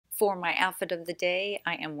For my outfit of the day,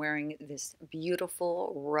 I am wearing this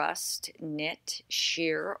beautiful rust knit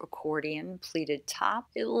sheer accordion pleated top.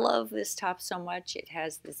 I love this top so much. It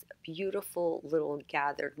has this beautiful little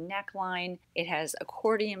gathered neckline. It has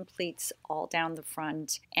accordion pleats all down the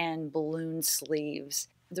front and balloon sleeves.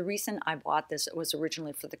 The reason I bought this was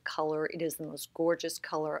originally for the color. It is the most gorgeous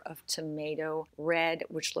color of tomato red,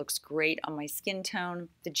 which looks great on my skin tone.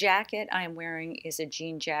 The jacket I am wearing is a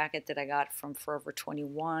jean jacket that I got from Forever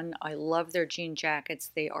 21. I love their jean jackets.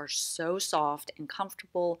 They are so soft and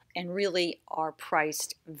comfortable and really are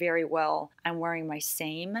priced very well. I'm wearing my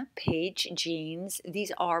same Paige jeans.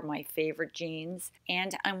 These are my favorite jeans.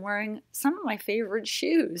 And I'm wearing some of my favorite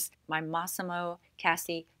shoes, my Massimo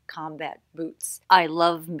Cassi combat boots. I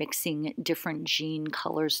love mixing different jean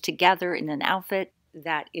colors together in an outfit.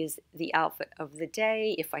 That is the outfit of the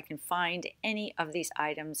day. If I can find any of these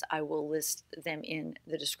items, I will list them in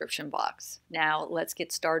the description box. Now let's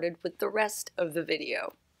get started with the rest of the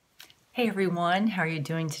video. Hey everyone, how are you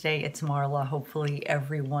doing today? It's Marla. Hopefully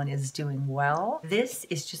everyone is doing well. This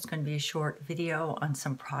is just going to be a short video on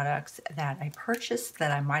some products that I purchased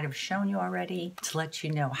that I might have shown you already to let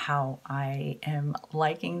you know how I am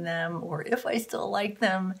liking them or if I still like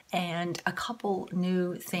them, and a couple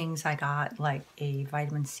new things I got, like a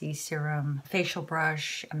vitamin C serum, facial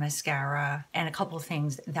brush, a mascara, and a couple of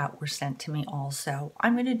things that were sent to me also.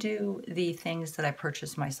 I'm going to do the things that I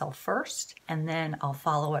purchased myself first, and then I'll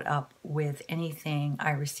follow it up with anything I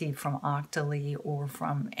received from Octoly or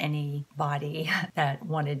from anybody that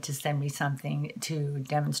wanted to send me something to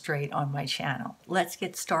demonstrate on my channel. Let's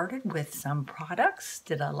get started with some products.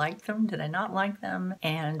 Did I like them? Did I not like them?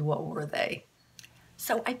 And what were they?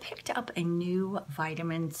 So I picked up a new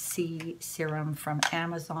vitamin C serum from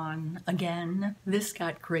Amazon. Again, this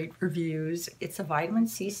got great reviews. It's a vitamin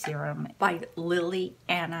C serum by Lily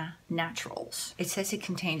Anna Naturals. It says it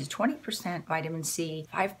contains 20% vitamin C,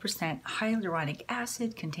 5% hyaluronic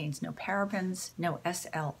acid, contains no parabens, no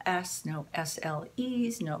SLS, no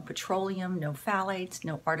SLEs, no petroleum, no phthalates,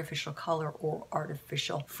 no artificial color or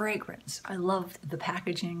artificial fragrance. I loved the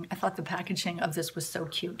packaging. I thought the packaging of this was so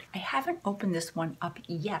cute. I haven't opened this one up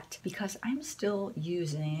yet because I'm still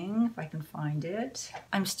using, if I can find it,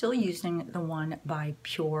 I'm still using the one by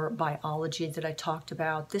Pure Biology that I talked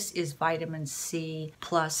about. This is vitamin C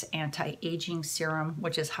plus anti-aging serum,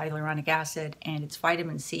 which is hyaluronic acid, and it's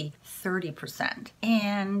vitamin C 30%.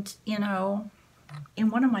 And you know, in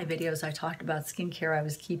one of my videos I talked about skincare I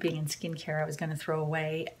was keeping and skincare I was going to throw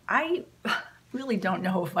away. I really don't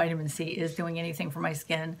know if vitamin C is doing anything for my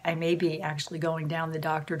skin. I may be actually going down the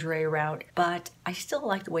Dr. Dre route, but I still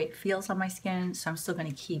like the way it feels on my skin, so I'm still going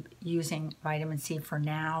to keep using vitamin C for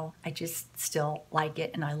now. I just still like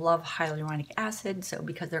it, and I love hyaluronic acid, so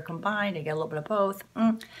because they're combined, I get a little bit of both.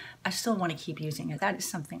 I still want to keep using it. That is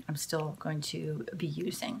something I'm still going to be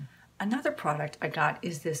using. Another product I got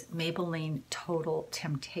is this Maybelline Total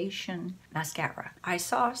Temptation mascara. I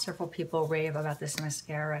saw several people rave about this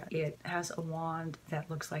mascara. It has a wand that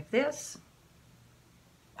looks like this.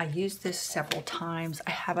 I used this several times. I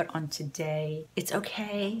have it on today. It's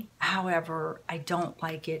okay. However, I don't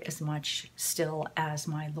like it as much still as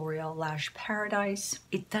my L'Oreal Lash Paradise.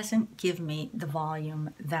 It doesn't give me the volume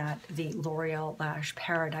that the L'Oreal Lash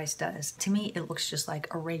Paradise does. To me, it looks just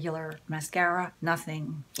like a regular mascara.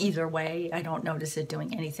 Nothing either way. I don't notice it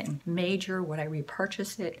doing anything major. Would I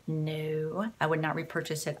repurchase it? No, I would not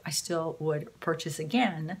repurchase it. I still would purchase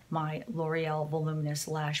again my L'Oreal Voluminous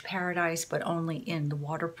Lash Paradise, but only in the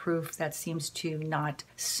waterproof that seems to not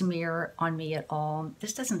smear on me at all.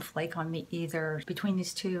 This doesn't flake on me either. Between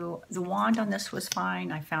these two, the wand on this was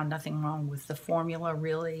fine. I found nothing wrong with the formula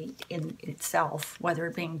really in itself, whether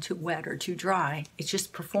it being too wet or too dry. It's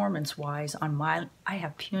just performance-wise on my, I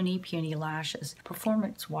have puny lashes.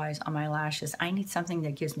 Performance-wise on my lashes, I need something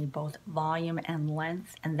that gives me both volume and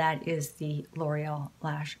length, and that is the L'Oreal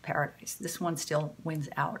Lash Paradise. This one still wins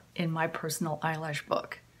out in my personal eyelash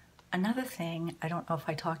book. Another thing, I don't know if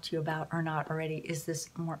I talked to you about or not already, is this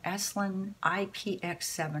Moreslin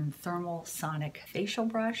IPX7 Thermal Sonic Facial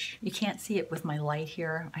Brush. You can't see it with my light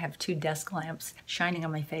here. I have two desk lamps shining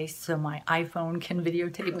on my face so my iPhone can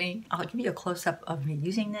videotape me. I'll give you a close-up of me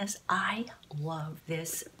using this. I love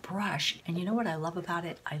this brush, and you know what I love about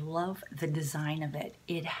it? I love the design of it.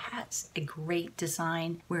 It has a great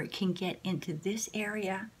design where it can get into this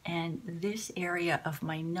area and this area of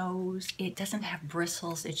my nose. It doesn't have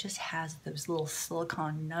bristles. It just has those little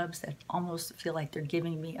silicone nubs that almost feel like they're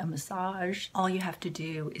giving me a massage. All you have to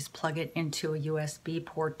do is plug it into a USB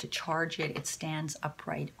port to charge it. It stands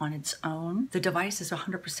upright on its own. The device is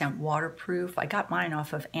 100% waterproof. I got mine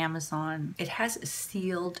off of Amazon. It has a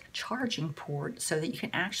sealed charging port so that you can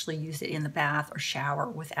actually use it in the bath or shower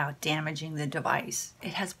without damaging the device.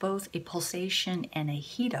 It has both a pulsation and a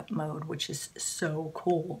heat up mode, which is so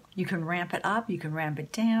cool. You can ramp it up, you can ramp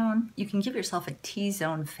it down. You can give yourself a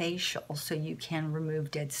T-zone facial so you can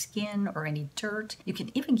remove dead skin or any dirt. You can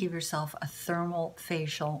even give yourself a thermal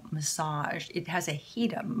facial massage. It has a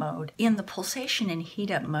heat up mode. In the pulsation and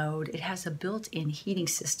heat up mode, it has a built-in heating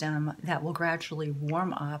system that will gradually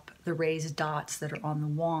warm up the raised dots that are on the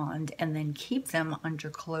wand and then keep them under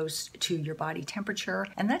close to your body temperature.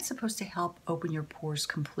 And that's supposed to help open your pores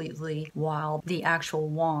completely while the actual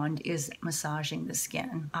wand is massaging the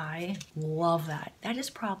skin. I love that. That is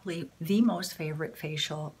probably the most favorite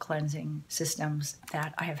facial cleansing systems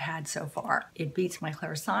that I have had so far. It beats my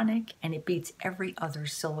Clarisonic and it beats every other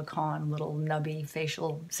silicone little nubby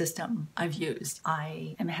facial system I've used.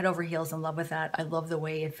 I am head over heels in love with that. I love the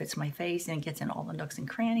way it fits my face and it gets in all the nooks and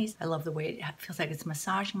crannies. I love the way it feels like it's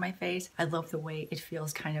massaging my face. I love the way it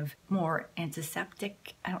feels kind of more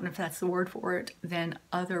antiseptic, I don't know if that's the word for it, than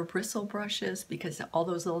other bristle brushes, because all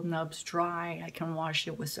those little nubs dry. I can wash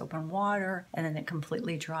it with soap and water and then it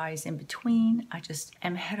completely dries in between. I just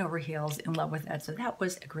am head over heels in love with that. So that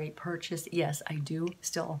was a great purchase. Yes, I do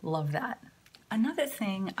still love that. Another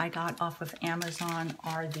thing I got off of Amazon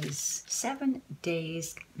are these 7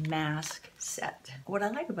 days mask set. What I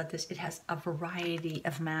like about this, it has a variety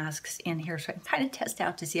of masks in here, so I can kind of test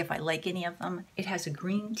out to see if I like any of them. It has a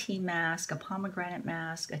green tea mask, a pomegranate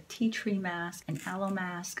mask, a tea tree mask, an aloe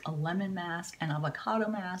mask, a lemon mask, an avocado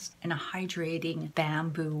mask, and a hydrating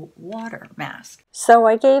bamboo water mask. So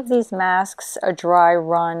I gave these masks a dry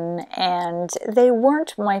run and they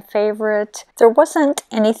weren't my favorite. There wasn't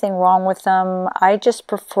anything wrong with them. I just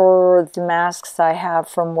prefer the masks I have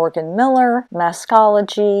from Morgan Miller,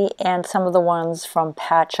 Maskology, and some of the ones from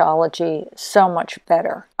Patchology so much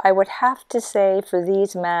better. I would have to say for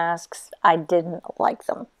these masks, I didn't like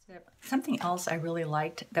them. Something else I really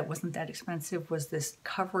liked that wasn't that expensive was this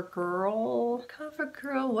CoverGirl,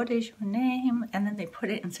 what is your name? And then they put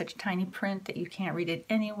it in such tiny print that you can't read it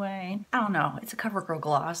anyway. I don't know, it's a CoverGirl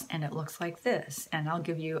gloss and it looks like this. And I'll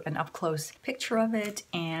give you an up-close picture of it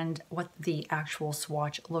and what the actual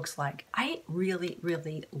swatch looks like. I really,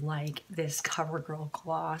 really like this CoverGirl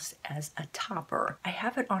gloss as a topper. I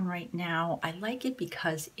have it on right now. I like it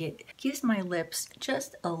because it gives my lips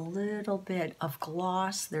just a little bit of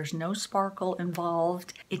gloss. There's no sparkle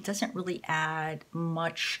involved. It doesn't really add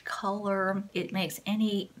much color. It makes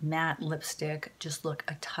any matte lipstick just look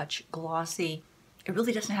a touch glossy. It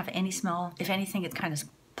really doesn't have any smell. If anything, it's kind of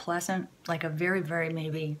pleasant, like a very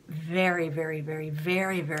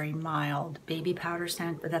mild baby powder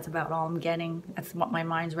scent, but that's about all I'm getting. That's what my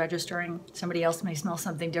mind's registering. Somebody else may smell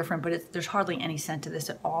something different, but there's hardly any scent to this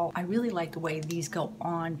at all. I really like the way these go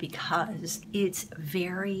on because it's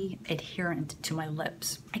very adherent to my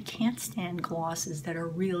lips. I can't stand glosses that are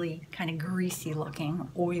really kind of greasy looking,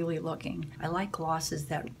 oily looking. I like glosses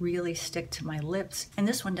that really stick to my lips, and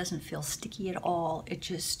this one doesn't feel sticky at all. It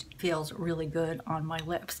just feels really good on my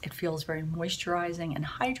lips. It feels very moisturizing and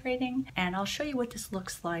hydrating, and I'll show you what this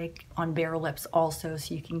looks like on bare lips also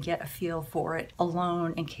so you can get a feel for it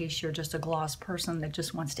alone in case you're just a gloss person that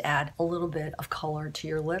just wants to add a little bit of color to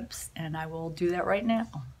your lips, and I will do that right now.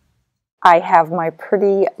 I have my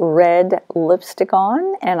pretty red lipstick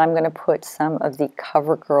on and I'm going to put some of the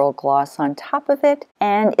CoverGirl gloss on top of it,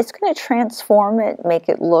 and it's going to transform it, make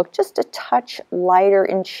it look just a touch lighter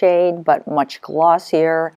in shade but much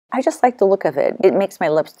glossier. I just like the look of it. It makes my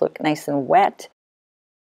lips look nice and wet.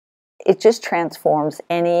 It just transforms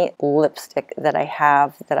any lipstick that I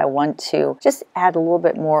have that I want to just add a little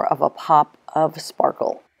bit more of a pop of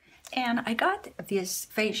sparkle. And I got this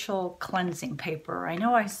facial cleansing paper. I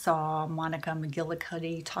know I saw Monica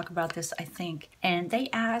McGillicuddy talk about this, I think, and they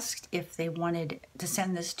asked if they wanted to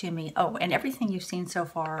send this to me. Oh, and everything you've seen so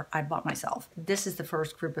far, I bought myself. This is the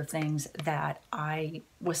first group of things that I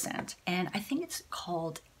was sent. And I think it's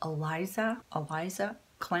called Eliza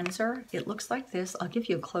Cleanser. It looks like this. I'll give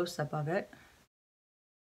you a close-up of it.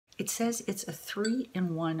 It says it's a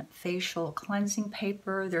 3-in-1 facial cleansing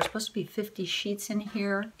paper. There's supposed to be 50 sheets in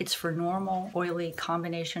here. It's for normal, oily,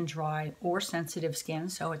 combination dry, or sensitive skin,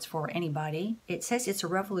 so it's for anybody. It says it's a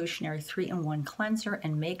revolutionary 3-in-1 cleanser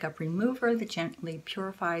and makeup remover that gently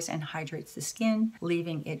purifies and hydrates the skin,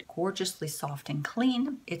 leaving it gorgeously soft and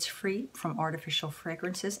clean. It's free from artificial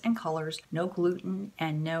fragrances and colors, no gluten,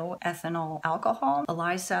 and no ethanol alcohol.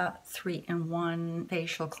 Eliza 3-in-1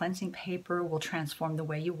 facial cleansing paper will transform the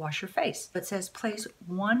way you wash wash your face. It says place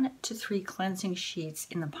 1 to 3 cleansing sheets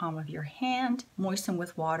in the palm of your hand, moisten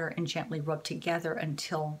with water and gently rub together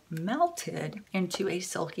until melted into a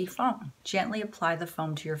silky foam. Gently apply the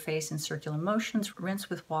foam to your face in circular motions, rinse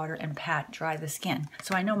with water and pat dry the skin.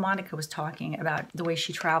 So I know Monica was talking about the way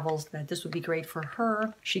she travels, that this would be great for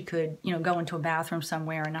her. She could, go into a bathroom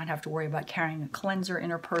somewhere and not have to worry about carrying a cleanser in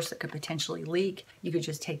her purse that could potentially leak. You could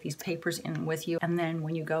just take these papers in with you, and then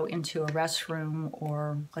when you go into a restroom,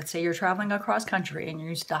 or let's say you're traveling across country and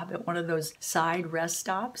you stop at one of those side rest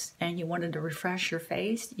stops and you wanted to refresh your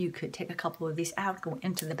face, you could take a couple of these out, go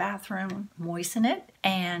into the bathroom, moisten it,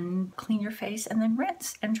 and clean your face, and then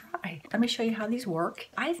rinse and dry. Let me show you how these work.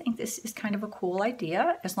 I think this is kind of a cool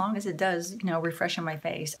idea, as long as it does, refresh on my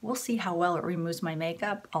face. We'll see how well it removes my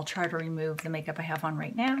makeup. I'll try to remove the makeup I have on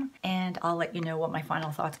right now, and I'll let you know what my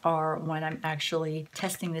final thoughts are when I'm actually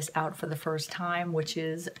testing this out for the first time, which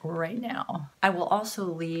is right now. I will also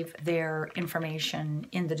leave their information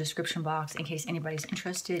in the description box in case anybody's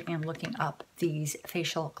interested in looking up these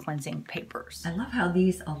facial cleansing papers. I love how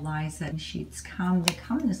these Eliza sheets come. They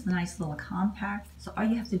come in this nice little compact. So all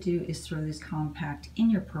you have to do is throw this compact in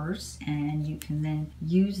your purse, and you can then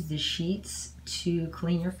use the sheets to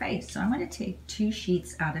clean your face. So I'm going to take 2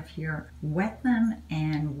 sheets out of here, wet them,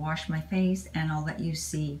 and wash my face, and I'll let you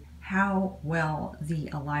see how well the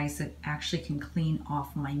Eliza actually can clean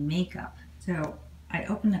off my makeup. So I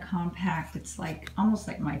open the compact. It's almost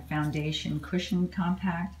like my foundation cushion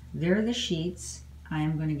compact. There are the sheets. I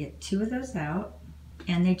am going to get 2 of those out,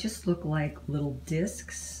 and they just look like little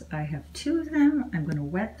discs. I have 2 of them. I'm going to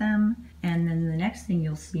wet them, and then the next thing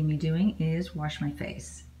you'll see me doing is wash my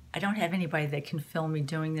face. I don't have anybody that can film me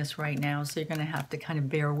doing this right now, so you're going to have to kind of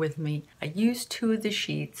bear with me. I used 2 of the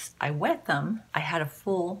sheets. I wet them. I had a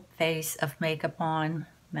full face of makeup on,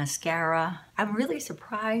 mascara. I'm really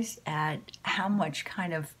surprised at how much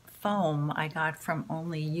kind of foam I got from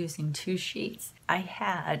only using 2 sheets. I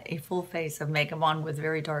had a full face of makeup on with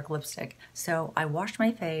very dark lipstick. So I washed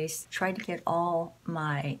my face, tried to get all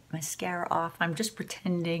my mascara off. I'm just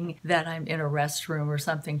pretending that I'm in a restroom or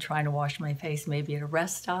something, trying to wash my face, maybe at a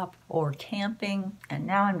rest stop or camping. And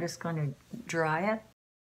now I'm just going to dry it.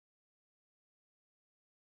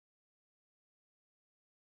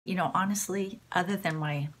 Honestly, other than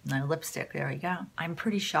my lipstick, there you go, I'm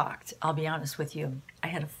pretty shocked, I'll be honest with you. I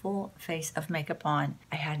had a full face of makeup on.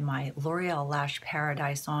 I had my L'Oreal Lash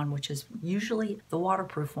Paradise on, which is usually the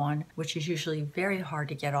waterproof one, which is usually very hard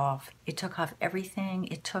to get off. It took off everything.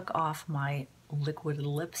 It took off my liquid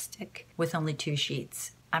lipstick with only 2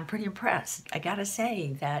 sheets. I'm pretty impressed. I gotta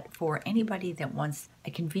say that for anybody that wants a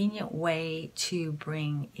convenient way to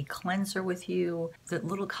bring a cleanser with you, the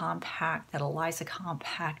little compact, that Eliza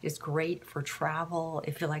compact, is great for travel.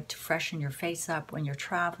 If you like to freshen your face up when you're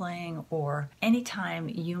traveling, or anytime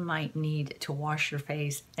you might need to wash your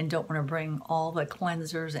face and don't want to bring all the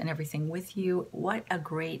cleansers and everything with you, what a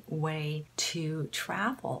great way to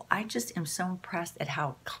travel. I just am so impressed at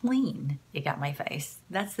how clean it got my face.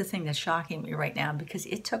 That's the thing that's shocking me right now, because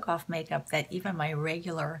it took off makeup that even my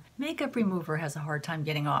regular makeup remover has a hard time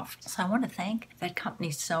getting off. So I want to thank that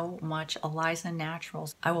company so much, Eliza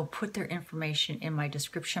Naturals. I will put their information in my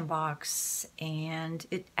description box, and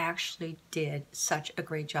it actually did such a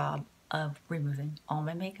great job of removing all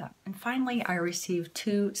my makeup. And finally, I received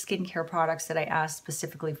 2 skincare products that I asked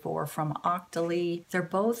specifically for from Octoly. They're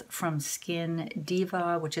both from Skin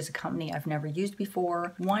Diva, which is a company I've never used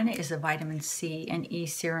before. One is a vitamin C and E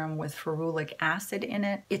serum with ferulic acid in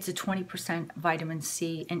it. It's a 20% vitamin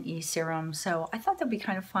C and E serum, so I thought that'd be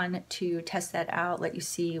kind of fun to test that out, let you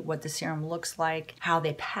see what the serum looks like, how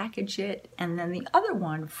they package it. And then the other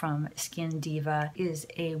one from Skin Diva is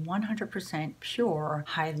a 100% pure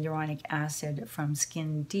hyaluronic acid from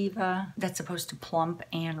Skin Diva that's supposed to plump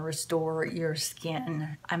and restore your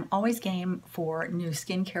skin. I'm always game for new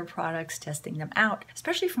skincare products, testing them out,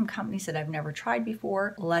 especially from companies that I've never tried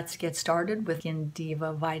before. Let's get started with Skin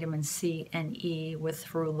Diva Vitamin C and E with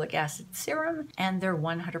ferulic acid serum and their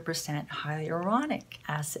 100% hyaluronic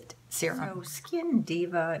acid serum. So Skin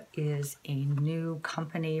Diva is a new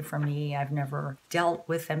company for me. I've never dealt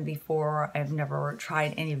with them before. I've never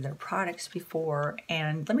tried any of their products before.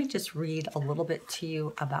 And let me just read a little bit to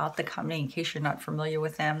you about the company in case you're not familiar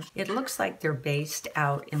with them. It looks like they're based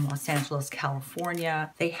out in Los Angeles,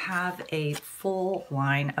 California. They have a full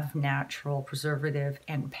line of natural, preservative,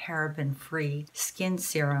 and paraben-free skin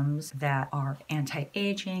serums that are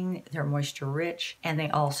anti-aging, they're moisture rich, and they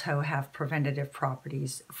also have preventative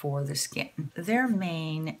properties for for the skin. Their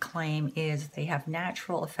main claim is they have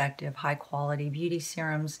natural, effective, high quality beauty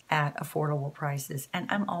serums at affordable prices. And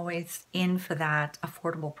I'm always in for that,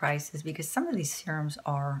 affordable prices, because some of these serums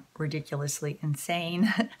are ridiculously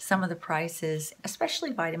insane. Some of the prices,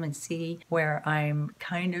 especially vitamin C, where I'm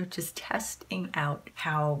kind of just testing out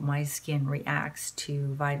how my skin reacts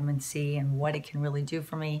to vitamin C and what it can really do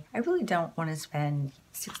for me. I really don't want to spend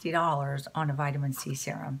 $60 on a vitamin C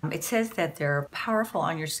serum. It says that they're powerful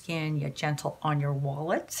on your skin yet gentle on your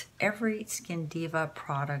wallet. Every Skin Diva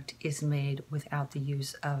product is made without the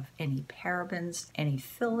use of any parabens, any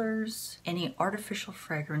fillers, any artificial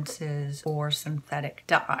fragrances, or synthetic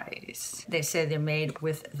dyes. They say they're made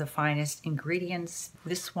with the finest ingredients.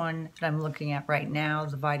 This one that I'm looking at right now,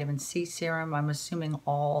 the vitamin C serum, I'm assuming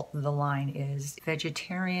all the line is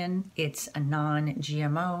vegetarian. It's a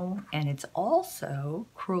non-GMO, and it's also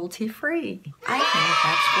cruelty-free. I think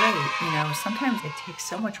that's great. You know, sometimes it takes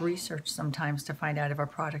so much research sometimes to find out if a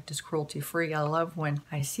product is cruelty-free. I love when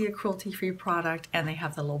I see a cruelty-free product and they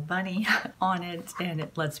have the little bunny on it, and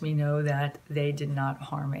it lets me know that they did not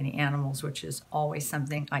harm any animals, which is always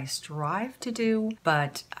something I strive to do,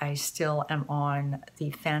 but I still am on the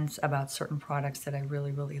fence about certain products that I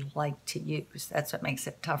really, really like to use. That's what makes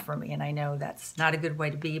it tough for me, and I know that's not a good way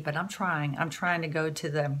to be, but I'm trying. I'm trying to go to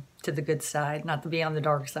the good side, not to be on the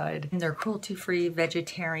dark side. And they're cruelty-free,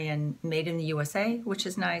 vegetarian, made in the USA, which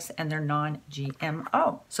is nice, and they're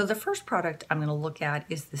non-GMO. So the first product I'm gonna look at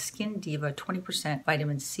is the Skin Diva 20%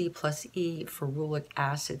 Vitamin C plus E Ferulic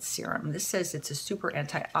Acid Serum. This says it's a super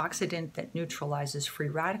antioxidant that neutralizes free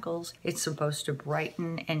radicals. It's supposed to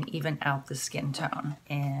brighten and even out the skin tone.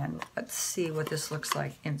 And let's see what this looks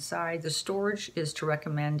like inside. The storage is to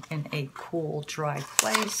recommend in a cool, dry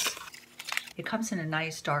place. It comes in a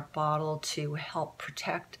nice dark bottle to help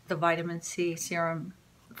protect the vitamin C serum.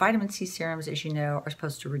 Vitamin C serums, as you know, are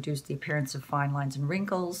supposed to reduce the appearance of fine lines and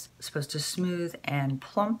wrinkles, supposed to smooth and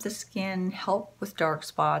plump the skin, help with dark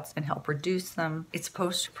spots, and help reduce them. It's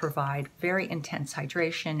supposed to provide very intense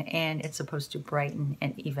hydration, and it's supposed to brighten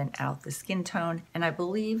and even out the skin tone. And I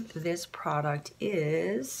believe this product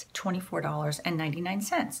is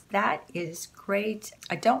 $24.99. That is great.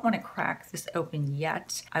 I don't want to crack this open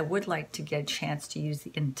yet. I would like to get a chance to use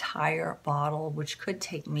the entire bottle, which could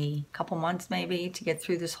take me a couple months maybe to get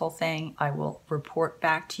through this whole thing. I will report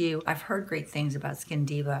back to you. I've heard great things about Skin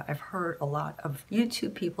Diva. I've heard a lot of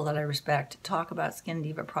YouTube people that I respect talk about Skin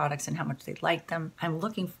Diva products and how much they like them. I'm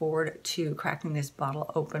looking forward to cracking this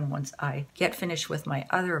bottle open once I get finished with my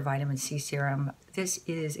other vitamin C serum. This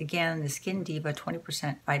is, again, the Skin Diva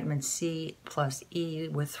 20% Vitamin C plus E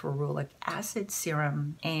with ferulic acid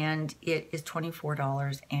serum, and it is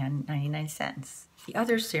 $24.99. The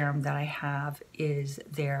other serum that I have is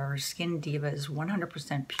their Skin Diva's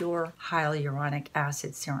 100% pure hyaluronic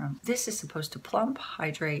acid serum. This is supposed to plump,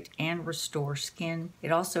 hydrate, and restore skin.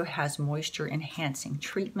 It also has moisture enhancing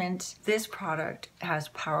treatment. This product has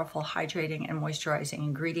powerful hydrating and moisturizing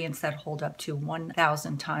ingredients that hold up to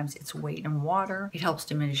 1,000 times its weight in water. It helps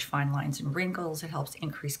diminish fine lines and wrinkles. It helps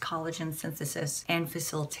increase collagen synthesis and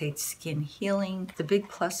facilitates skin healing. The big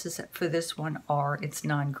pluses for this one are it's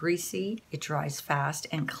non-greasy, it dries fast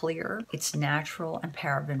and clear, it's natural and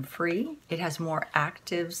paraben free, it has more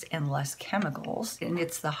actives and less chemicals, and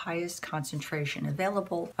it's the highest concentration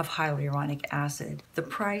available of hyaluronic acid. The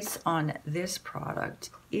price on this product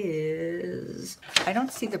is, I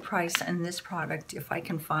don't see the price on this product. If I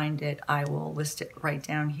can find it, I will list it right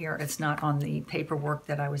down here. It's not on the paperwork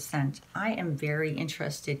that I was sent. I am very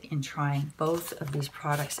interested in trying both of these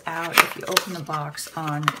products out. If you open the box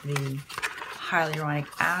on the hyaluronic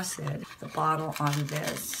acid, the bottle on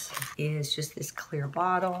this is just this clear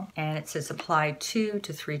bottle, and it says apply 2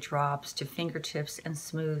 to 3 drops to fingertips and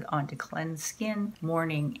smooth onto cleansed skin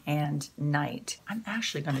morning and night. I'm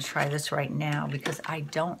actually going to try this right now because I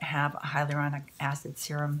don't have a hyaluronic acid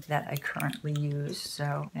serum that I currently use. So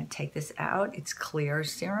I'm going to take this out. It's clear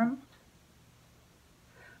serum.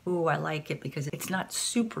 Ooh, I like it because it's not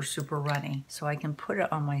super runny. So I can put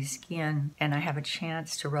it on my skin and I have a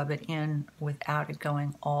chance to rub it in without it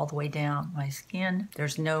going all the way down my skin.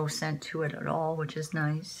 There's no scent to it at all, which is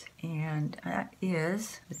nice. And that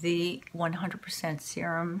is the 100%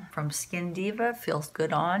 serum from Skin Diva. Feels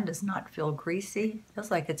good on, does not feel greasy.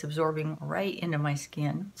 Feels like it's absorbing right into my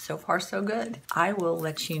skin. So far, so good. I will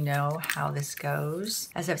let you know how this goes.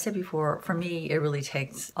 As I've said before, for me, it really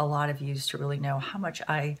takes a lot of use to really know how much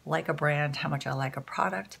I like a brand, how much I like a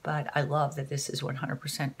product, but I love that this is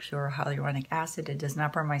 100% pure hyaluronic acid. It does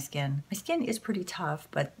not burn my skin. My skin is pretty tough,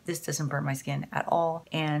 but this doesn't burn my skin at all.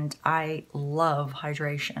 And I love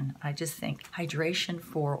hydration. I just think hydration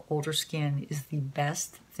for older skin is the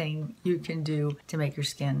best anything you can do to make your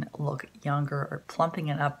skin look younger or plumping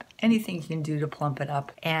it up, anything you can do to plump it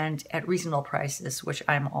up, and at reasonable prices, which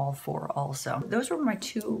I'm all for also. Those were my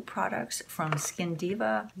two products from Skin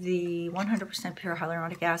Diva, the 100% pure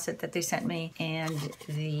hyaluronic acid that they sent me, and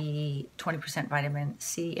the 20% vitamin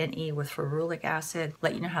C and E with ferulic acid.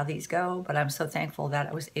 Let you know how these go, but I'm so thankful that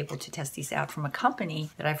I was able to test these out from a company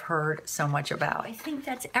that I've heard so much about. I think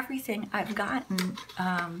that's everything I've gotten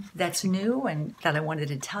that's new and that I wanted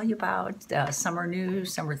to tell you about. Summer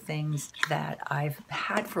news, summer things that I've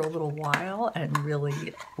had for a little while and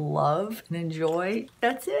really love and enjoy.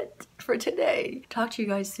 That's it for today. Talk to you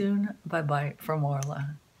guys soon. Bye-bye from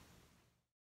Marla.